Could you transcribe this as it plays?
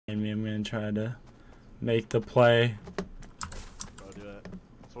I'm gonna try to make the play. Bro, do it.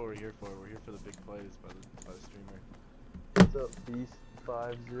 That's what we're here for. We're here for the big plays by the streamer. What's up, Beast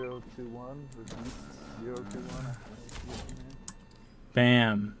 5021? The Beast 021.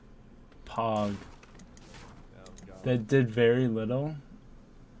 Bam. Pog. Yeah, let's go. That did very little.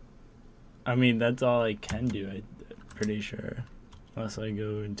 I mean, that's all I can do, I'm pretty sure. Unless I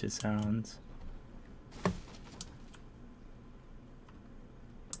go into sounds.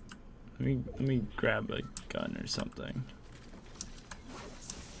 Let me grab a gun or something.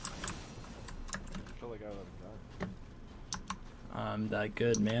 I feel like I have a gun. I'm that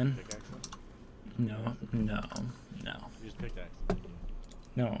good, man. Pickaxe him? No. You just pickaxe.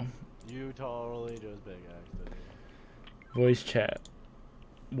 No. You totally just pickaxe it. Voice chat.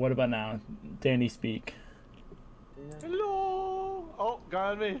 What about now? Danny, speak. Hello! Oh,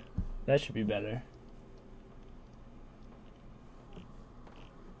 got me. That should be better.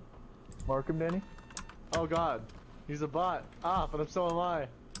 Mark him, Danny. Oh god. He's a bot. Ah, but so am I.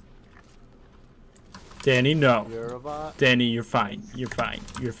 Danny, no. You're a bot. Danny, you're fine. You're fine.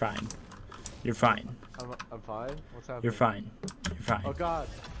 You're fine. You're fine. I'm fine? What's happening? You're fine. You're fine. Oh god.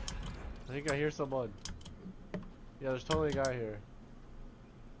 I think I hear someone. Yeah, there's totally a guy here.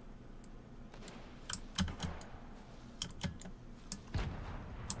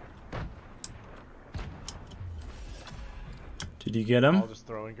 Did you get him? All just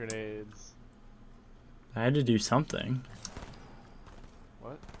throwing grenades. I had to do something.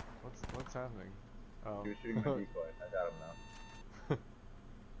 What? What's happening? Oh. You're shooting my decoy. I got him now.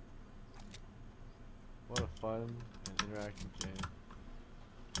 What a fun and interactive game.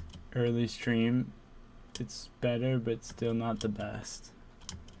 Early stream. It's better, but still not the best.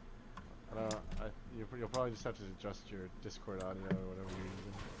 I don't know. You'll probably just have to adjust your Discord audio or whatever you're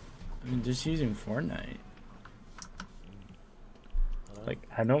using. I'm just using Fortnite. Like,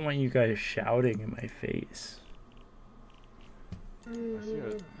 I don't want you guys shouting in my face. I see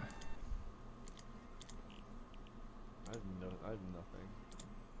it. I have nothing.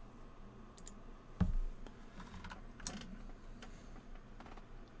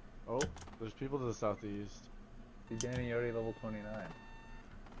 Oh, there's people to the southeast. See, Danny, you're already level 29.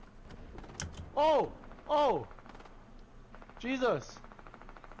 Oh! Oh! Jesus!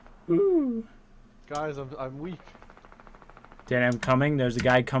 Ooh. Guys, I'm weak. Danny, I'm coming. There's a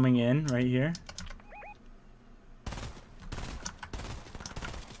guy coming in right here.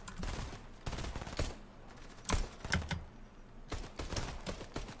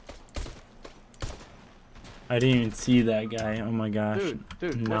 I didn't even see that guy. Oh my gosh.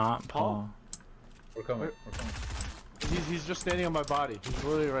 Dude, not what? Paul. We're coming. We're coming. He's just standing on my body. He's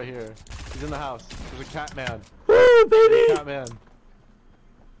literally right here. He's in the house. There's a cat man. Woo, baby! Cat man.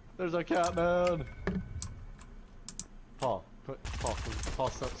 There's a cat man. Paul,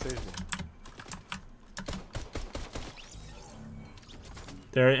 save me.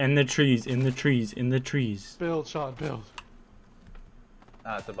 They're in the trees, in the trees, in the trees. Build, Sean, build.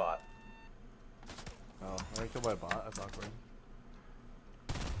 Ah, it's a bot. Oh, I killed my bot. That's awkward.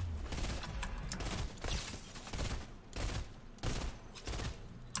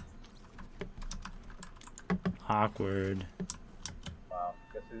 Awkward. Wow.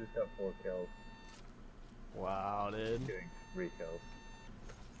 Guess we just got 4 kills. Wow, dude. Doing 3 kills.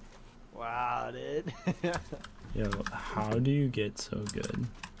 Wow, dude. Yo, how do you get so good?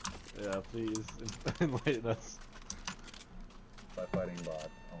 Yeah, please enlighten us. By fighting bots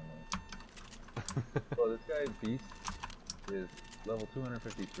only. Well, this guy Beast is level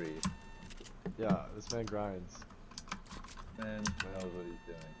 253. Yeah, this man grinds. Man knows what he's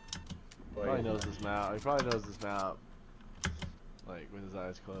doing. He probably knows this map. He probably knows this map. Like with his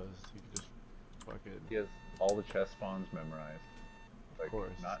eyes closed, he could just fucking. He has all the chest spawns memorized. Like, of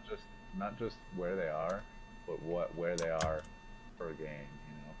course. Not just where they are, but where they are per game.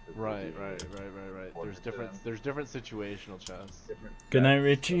 You know. Right. There's different situational chests. Good night,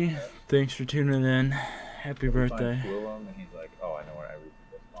 Richie. Thanks for tuning in. Happy birthday. Find 2 of them and he's like, oh, I know where every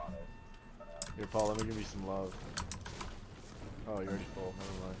single spawn is. Here, Paul, let me give you some love. Oh, you're already full.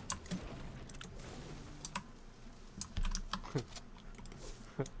 Never mind.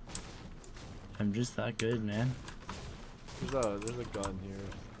 I'm just that good, man. There's a gun here,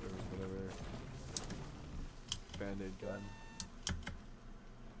 or whatever. Band-aid gun.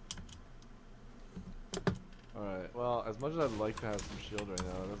 Alright, well, as much as I'd like to have some shield right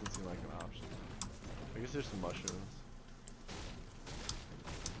now, it doesn't seem like an option. I guess there's some mushrooms.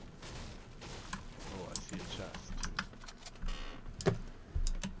 Oh, I see a chest, too.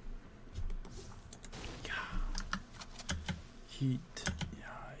 Heat.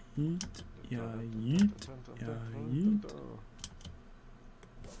 Yeah, heat. Yeah, yeet. Yeah, yeet.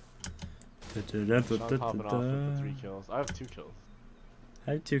 Sean popping off with the 3 kills. I have 2 kills.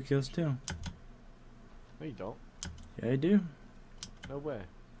 I have 2 kills too. No, you don't. Yeah, I do. No way.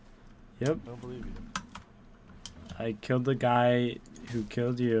 Yep. I don't believe you. I killed the guy who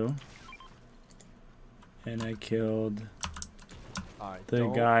killed you. And I killed the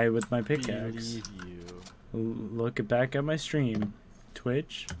guy with my pickaxe. Believe you. Look it back at my stream.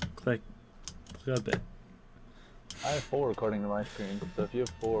 Twitch. Click it. I have 4 according to my screen, so if you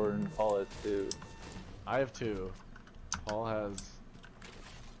have 4 and Paul has 2. I have 2. Paul has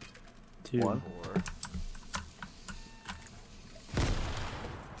 2. 1. 4.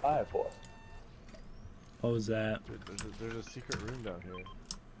 I have 4. What was that? Dude, there's a secret room down here.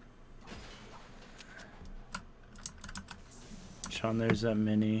 Sean, there's that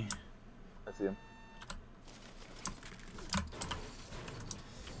mini. I see him.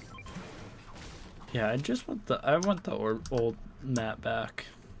 Yeah, I want the old map back.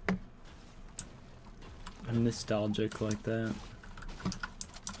 I'm nostalgic like that.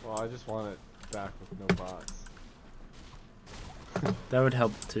 Well, I just want it back with no bots. That would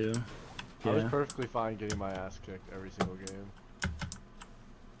help too. I was Yeah. perfectly fine getting my ass kicked every single game.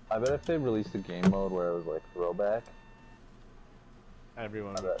 I bet if they released a game mode where it was like throwback,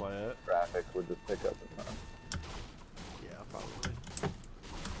 Everyone I would bet play it. graphics would just pick up a ton. Yeah, probably.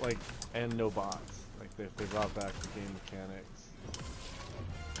 Like, and no bots. Like, they brought back the game mechanics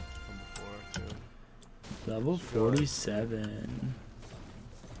from before, too. Level Should go, like, 47.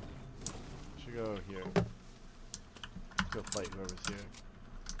 Should go here. Let's go fight whoever's here.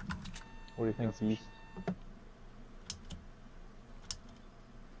 What do you think, Beast?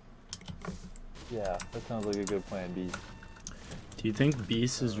 Yeah, that sounds like a good plan, Beast. Do you think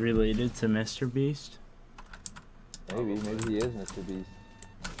Beast is related to Mr. Beast? Maybe he is Mr. Beast.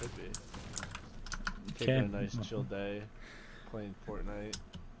 Could be. Okay. Taking a nice chill day, playing Fortnite.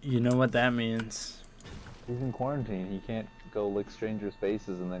 You know what that means. He's in quarantine. He can't go lick strangers'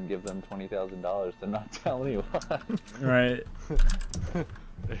 faces and then give them $20,000 to not tell anyone. Right.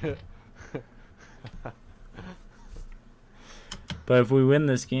 But if we win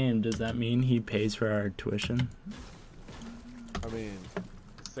this game, does that mean he pays for our tuition? I mean,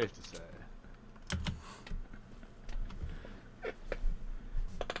 it's safe to say.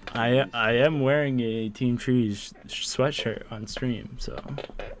 I am wearing a Team Trees sweatshirt on stream, so. That's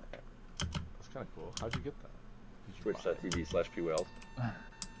kind of cool. How'd you get that? Twitch.tv/pwells.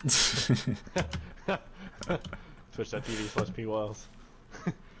 Twitch.tv/pwells.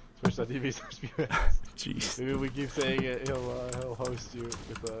 Twitch.tv/pwells. Jeez. Maybe we keep saying it. He'll host you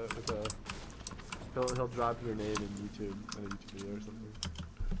with a. He'll drop your name in YouTube in a YouTube video or something.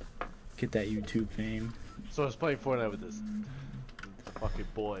 Get that YouTube fame. So I was playing Fortnite with this fucking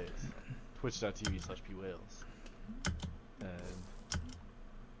boys. Twitch.tv/pwells. And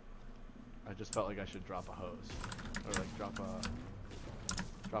I just felt like I should drop a host. Or like drop a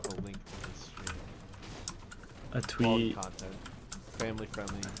link to this stream. A Quality tweet. content. Family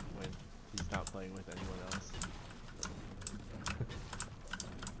friendly when he's not playing with anyone else.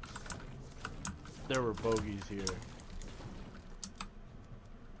 There were bogeys here.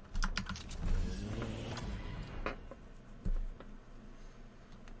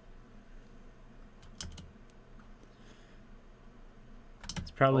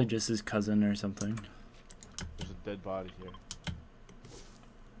 It's probably just his cousin or something. There's a dead body here.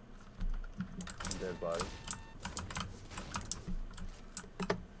 Dead body.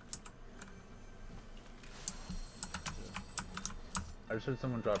 I just heard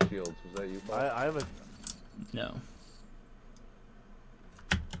someone drop shields. Was that you, Paul? I have a. No.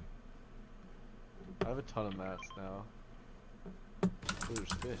 I have a ton of mats now. Ooh,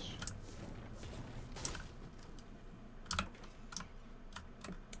 there's fish.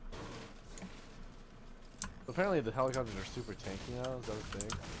 Apparently the helicopters are super tanky now. Is that a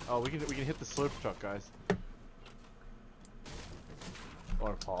thing? Oh, we can hit the slurp truck, guys.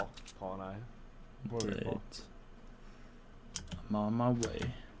 Or Paul and I. Where are we, Paul? Right. I'm on my way.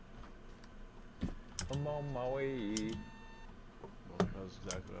 I'm on my way. Well, that was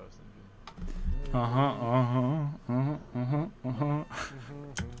exactly what I was thinking.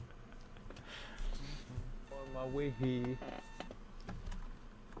 On my way.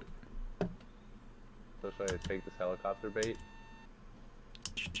 So should I take this helicopter bait?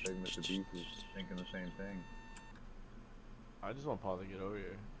 I think Mr. Beast is thinking the same thing. I just want Paul to get over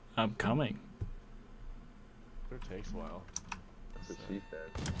here. I'm coming. It takes a while. That's what she said.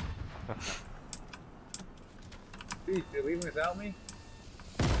 Beast, you're leaving without me?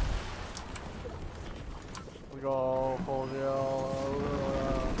 We go, Paul.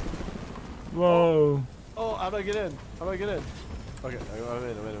 Whoa. Oh, how do I get in? Okay, I'm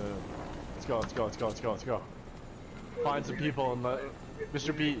in. Let's go, let's go, let's go, let's go, let's go. Find some people and let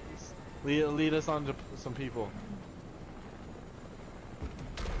Mr. B lead us on to some people.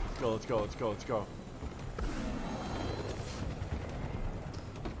 Let's go, let's go, let's go, let's go.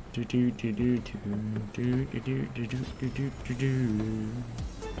 Do do do do do do do do do do do do do.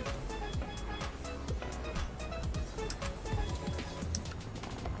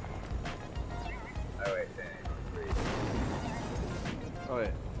 Oh wait,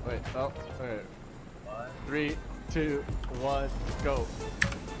 wait, oh, okay. 3, 2, 1, go.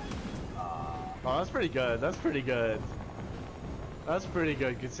 Oh, that's pretty good. That's pretty good. That's pretty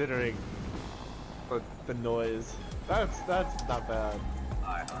good considering the noise. That's not bad.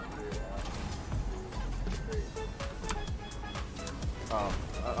 Oh,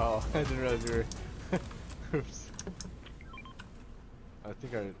 uh-oh, I didn't realize you were. Oops. I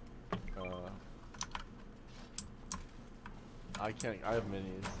think I can't. I have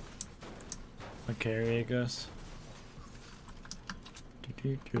minis. Okay, here it goes. Do,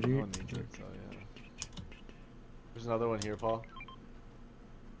 do, do, I do, don't need do, it, so yeah. There's another one here, Paul.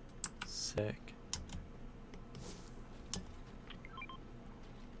 Sick.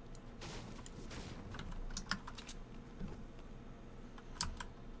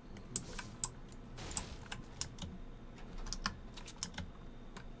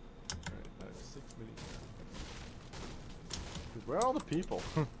 Alright, I have 6 minis. Dude, where are all the people?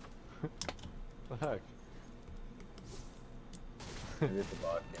 The heck? Maybe it's a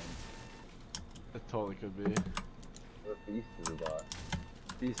bot game. It totally could be. What if Beast is a bot?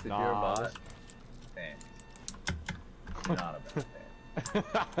 Beast, if Nah, you're a bot, this- thanks. You're not a bad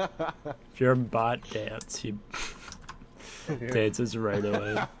fan. If you're a bot, dance. You dances right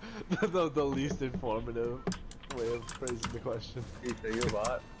away. the least informative way of phrasing the question. Beast, are you a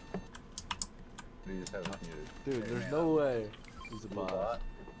bot? Or you just have it muted? Dude, Hey, there's man, no way he's a Are you a bot. bot?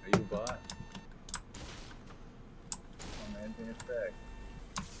 Are you a bot? Oh man, gain us back.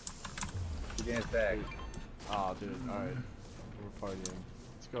 You gain us back. Oh, dude, alright. We're partying.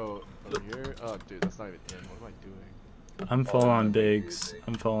 Let's go over here. Oh, dude, that's not even in. What am I doing? I'm full Oh, on that's bigs. easy.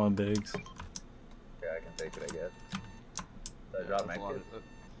 I'm full on bigs. Okay, I can take it, I guess. Did I drop That's a my lot kit? of-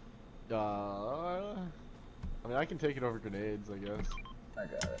 I mean, I can take it over grenades, I guess. I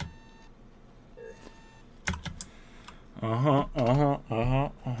got it.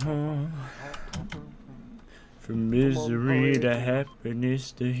 From misery to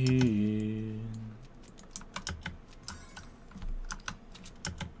happiness to heal.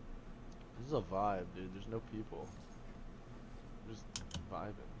 This is a vibe, dude. There's no people. We're just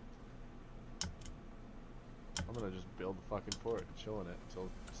vibing. I'm gonna just build a fucking fort and chill in it until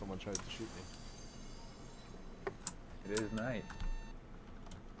someone tries to shoot me. It is nice.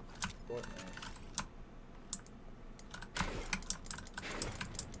 Fortnite.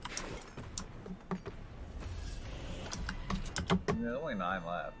 There's only 9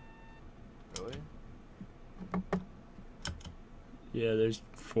 left. Really? Yeah, there's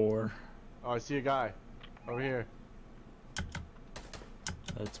 4. Oh, I see a guy. Over here.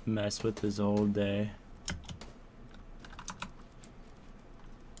 Let's mess with his whole day.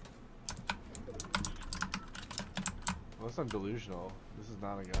 Unless I'm delusional. This is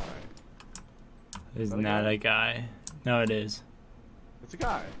not a guy. He's that a not guy? a guy. No, it is. It's a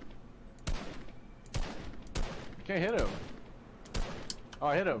guy. I can't hit him. Oh,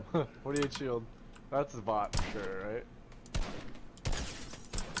 I hit him. 48 shield. That's a bot for sure, right?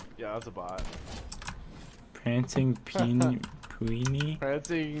 Yeah, that's a bot. Prancing Peony?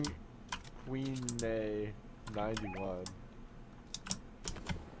 Prancing Queen 91.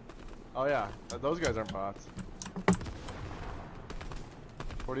 Oh yeah, those guys aren't bots.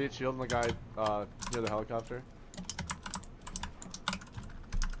 48 shield and the guy near the helicopter.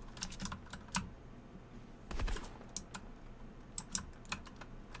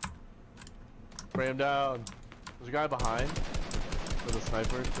 Spray him down. There's a guy behind with a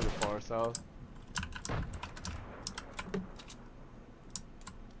sniper to the far south.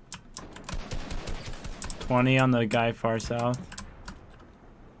 $20 on the guy far south.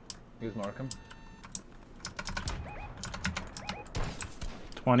 Who's Markham?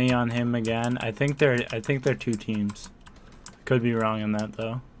 20 on him again. I think they're 2 teams. Could be wrong on that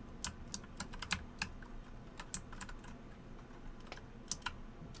though.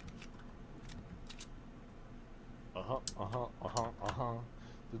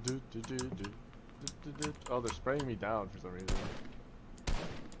 Oh, they're spraying me down for some reason.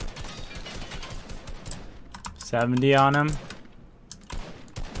 70 on him.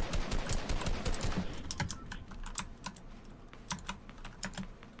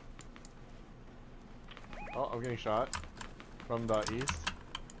 Oh, I'm getting shot from the east.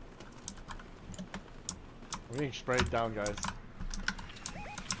 I'm being sprayed down, guys.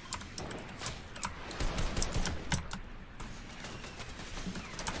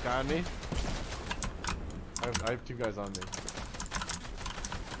 Guy on me? I have 2 guys on me.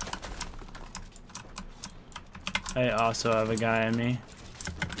 I also have a guy on me.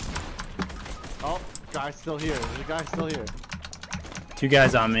 Oh, guy's still here. There's a guy still here. 2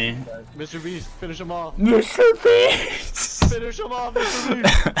 guys on me. Mr. Beast, finish him off. Mr. Beast! Finish him off, Mr.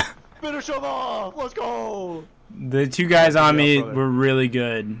 Beast! Finish him off! Let's go! The 2 guys on me were really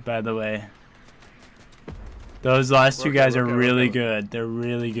good, by the way. Those last 2 guys are really good. They're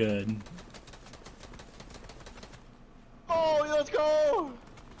really good. Oh, let's go!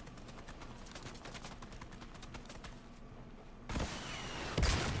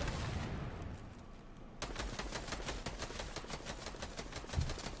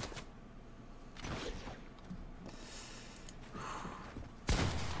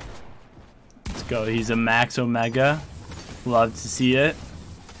 Let's go. He's a Max Omega. Love to see it.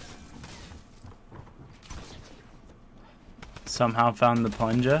 Somehow found the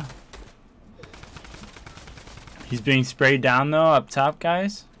plunger. He's being sprayed down though, up top,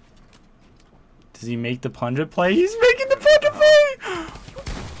 guys. Does he make the plunger play? He's making the plunger play!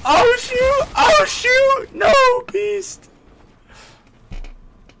 Oh shoot! Oh shoot! No, Beast!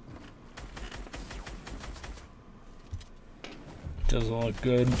 Doesn't look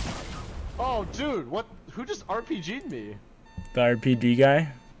good. Oh, dude, what? Who just RPG'd me? The RPG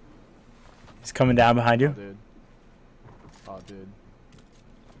guy. He's coming down behind you. Oh, dude. Oh, dude.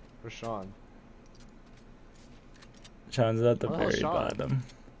 Where's Sean? Sean's at the Where the hell's very Sean? bottom.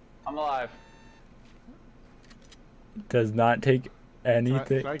 I'm alive. Does not take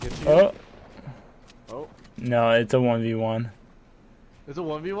anything. Can I get you? Oh! Oh. No, it's a 1v1. It's a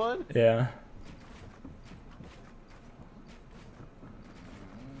 1v1? Yeah.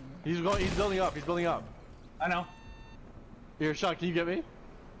 He's building up, he's building up. I know. Here, Sean, can you get me?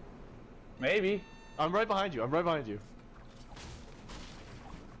 Maybe. I'm right behind you, I'm right behind you.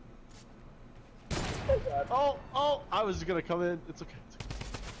 Oh, oh, I was gonna come in. It's okay. It's okay.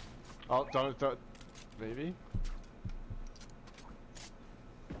 Oh, don't. Maybe.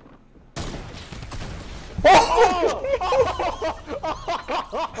 Oh!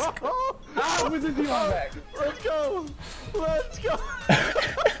 Ah, where's the deal back? Let's go! Let's go!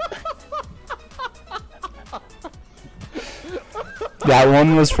 That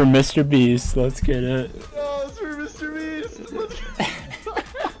one was for Mr. Beast. Let's get it.